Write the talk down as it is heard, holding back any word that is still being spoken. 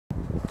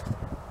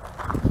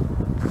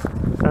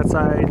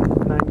outside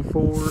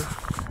 94,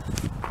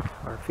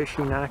 our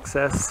fishing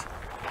access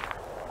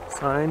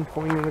sign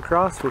pointing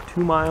across. We're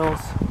 2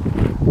 miles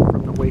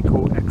from the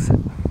Waco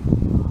exit.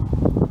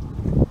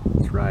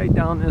 Let's ride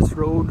down this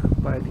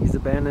road by these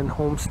abandoned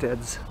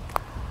homesteads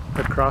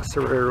across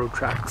the railroad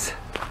tracks.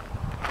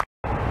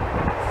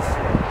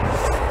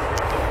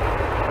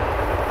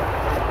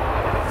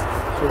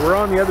 So we're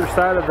on the other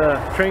side of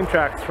the train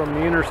tracks from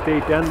the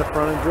interstate and the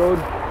frontage road.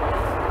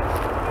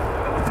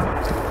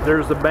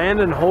 There's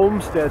abandoned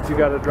homesteads you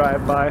gotta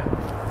drive by.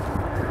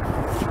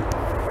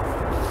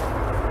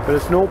 But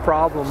it's no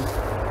problem,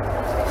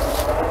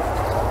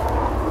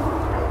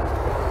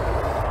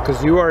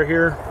 because you are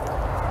here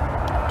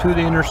to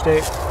the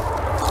interstate.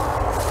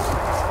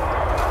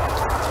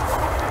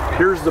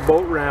 Here's the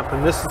boat ramp,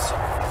 and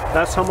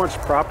that's how much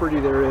property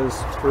there is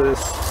for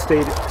this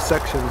state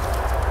section.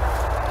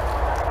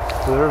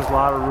 So there's a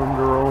lot of room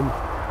to roam.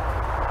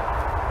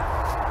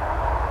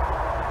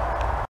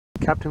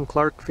 Captain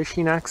Clark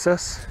fishing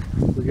access.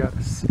 We got a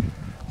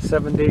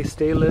 7-day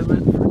stay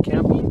limit for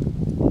camping.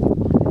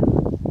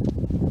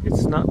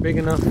 It's not big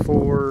enough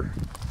for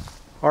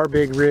our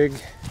big rig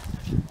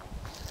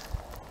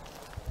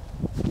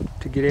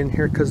to get in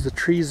here because the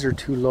trees are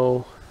too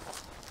low.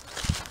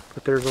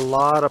 But there's a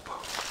lot of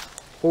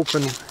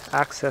open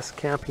access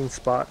camping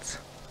spots.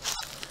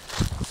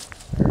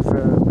 There's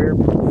a bear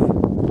proof.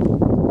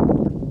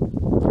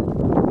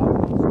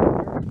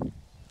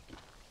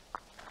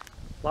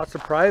 Lots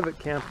of private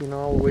camping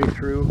all the way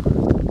through.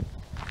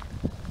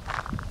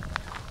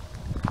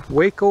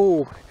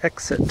 Waco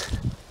exit.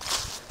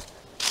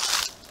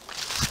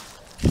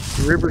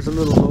 The river's a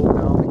little low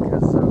now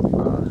because of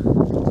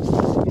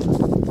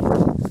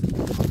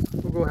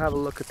we'll go have a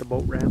look at the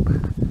boat ramp.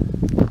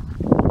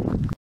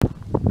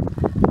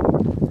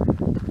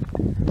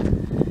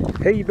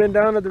 Hey, you been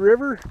down to the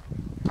river?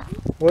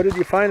 What did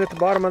you find at the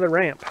bottom of the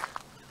ramp?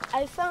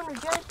 I found a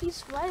giant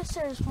piece of ice.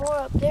 There's more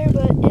up there,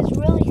 but it's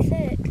really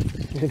thick.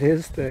 It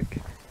is thick.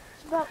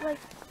 It's about like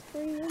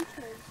 3 inches.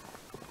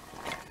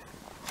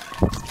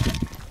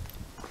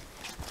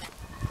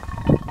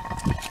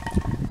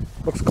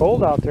 Looks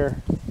cold out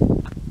there.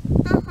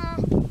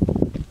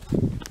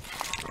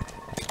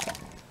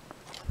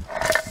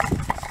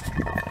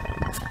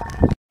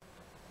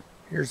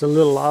 Here's a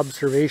little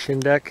observation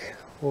deck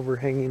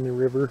overhanging the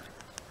river.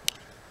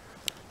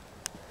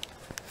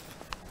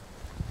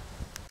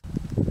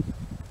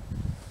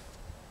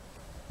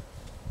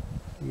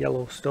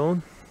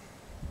 Yellowstone.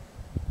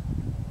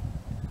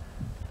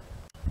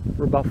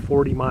 We're about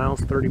 40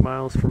 miles, 30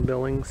 miles from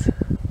Billings.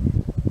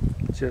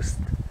 Just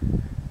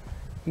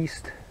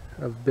east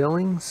of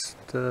Billings.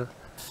 The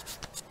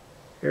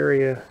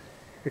area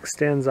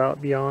extends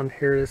out beyond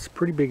here. It's a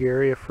pretty big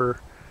area for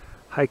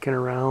hiking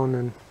around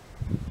and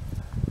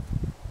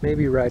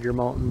maybe ride your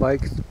mountain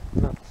bike.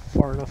 Not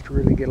far enough to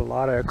really get a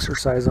lot of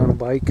exercise on a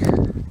bike,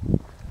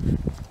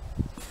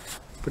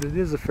 but it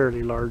is a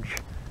fairly large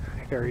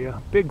area.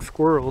 Big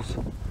squirrels.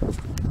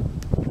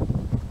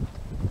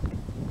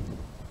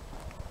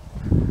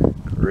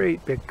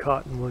 Great big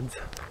cottonwoods.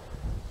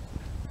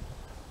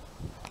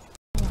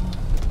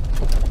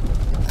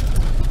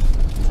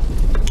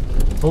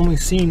 Only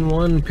seen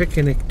one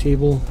picnic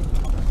table,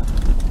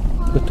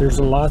 but there's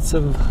lots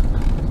of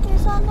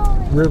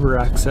river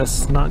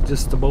access, not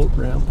just the boat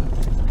ramp.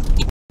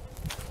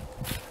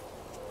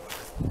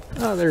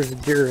 Oh, there's a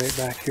deer right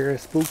back here. I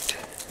spooked.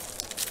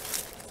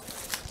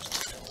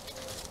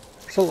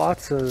 There's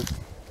lots of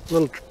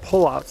little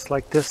pullouts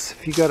like this.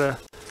 If you got a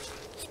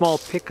small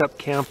pickup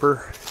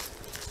camper,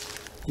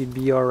 you'd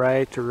be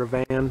alright, or a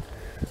van.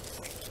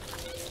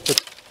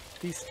 But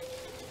these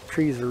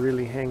trees are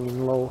really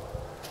hanging low.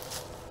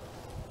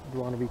 You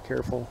want to be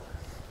careful.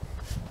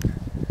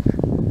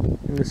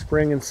 In the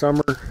spring and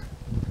summer,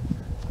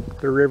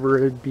 the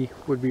river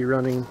would be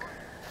running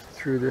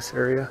through this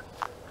area.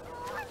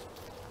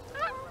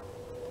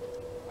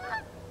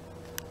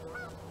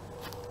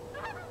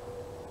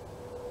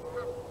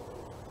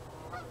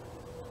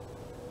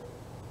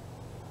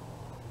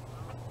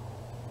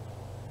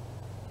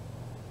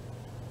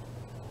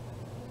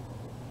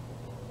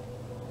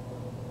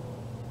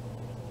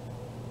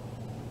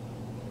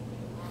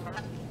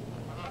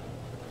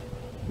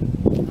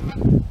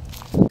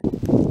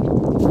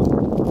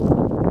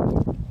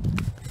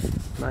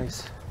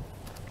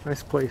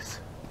 Nice place.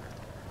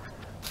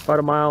 About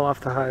a mile off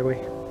the highway.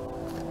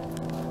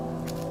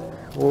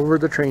 Over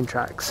the train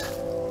tracks.